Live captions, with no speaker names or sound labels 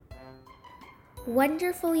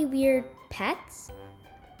Wonderfully weird pets?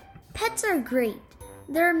 Pets are great.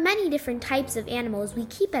 There are many different types of animals we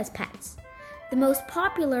keep as pets. The most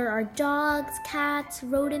popular are dogs, cats,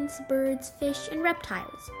 rodents, birds, fish, and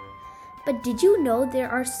reptiles. But did you know there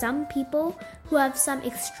are some people who have some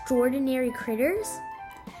extraordinary critters?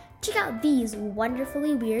 Check out these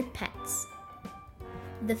wonderfully weird pets.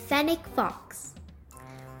 The fennec fox.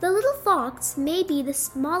 The little fox may be the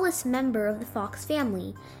smallest member of the fox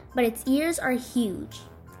family, but its ears are huge.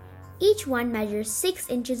 Each one measures 6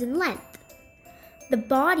 inches in length. The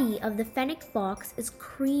body of the fennec fox is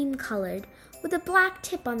cream-colored with a black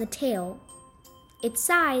tip on the tail. Its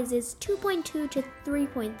size is 2.2 to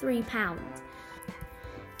 3.3 pounds.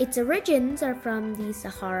 Its origins are from the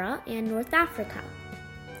Sahara and North Africa.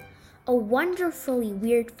 A wonderfully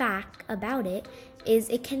weird fact about it is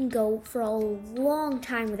it can go for a long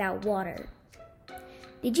time without water.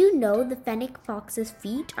 Did you know the fennec fox's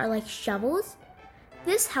feet are like shovels?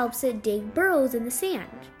 This helps it dig burrows in the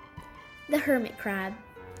sand. The hermit crab.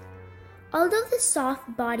 Although the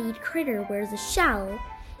soft-bodied critter wears a shell,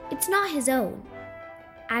 it's not his own.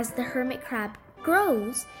 As the hermit crab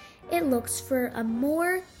grows, it looks for a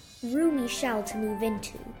more roomy shell to move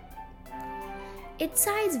into. Its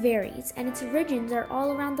size varies, and its origins are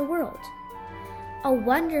all around the world. A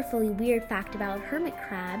wonderfully weird fact about hermit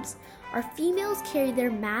crabs are females carry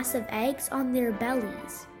their massive eggs on their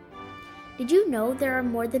bellies. Did you know there are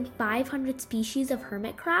more than 500 species of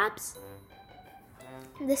hermit crabs?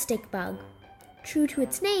 The stick bug. True to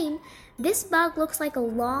its name, this bug looks like a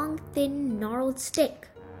long, thin, gnarled stick.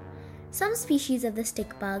 Some species of the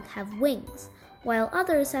stick bug have wings, while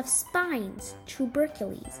others have spines,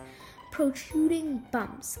 tubercles, protruding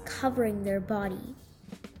bumps covering their body.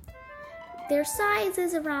 Their size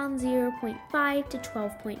is around 0.5 to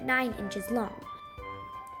 12.9 inches long.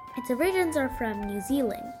 Its origins are from New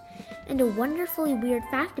Zealand, and a wonderfully weird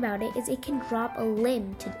fact about it is it can drop a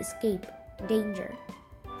limb to escape danger.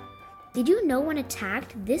 Did you know when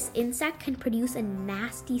attacked, this insect can produce a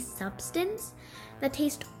nasty substance that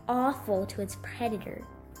tastes awful to its predator?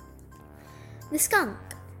 The skunk.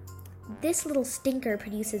 This little stinker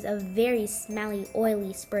produces a very smelly,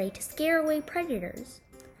 oily spray to scare away predators.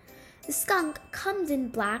 The skunk comes in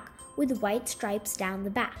black with white stripes down the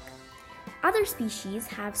back. Other species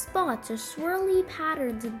have spots or swirly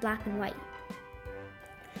patterns in black and white.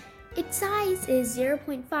 Its size is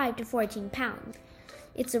 0.5 to 14 pounds.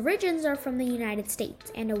 Its origins are from the United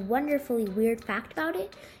States, and a wonderfully weird fact about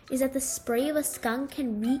it is that the spray of a skunk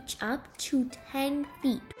can reach up to 10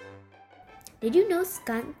 feet. Did you know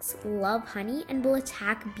skunks love honey and will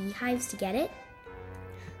attack beehives to get it?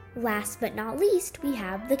 Last but not least, we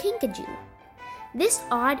have the kinkajou. This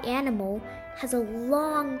odd animal has a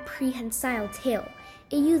long prehensile tail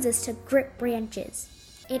it uses to grip branches.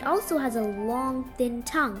 It also has a long, thin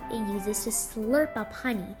tongue it uses to slurp up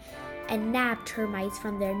honey and nab termites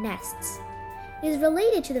from their nests. It is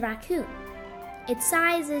related to the raccoon. Its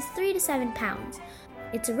size is 3 to 7 pounds.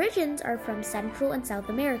 Its origins are from Central and South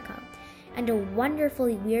America. And a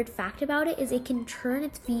wonderfully weird fact about it is it can turn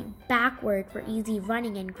its feet backward for easy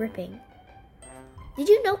running and gripping. Did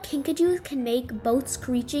you know kinkajous can make both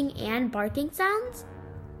screeching and barking sounds?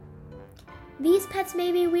 These pets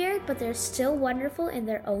may be weird, but they're still wonderful in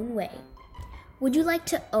their own way. Would you like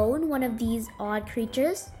to own one of these odd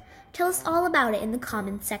creatures? Tell us all about it in the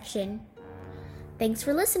comments section. Thanks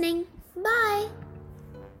for listening. Bye!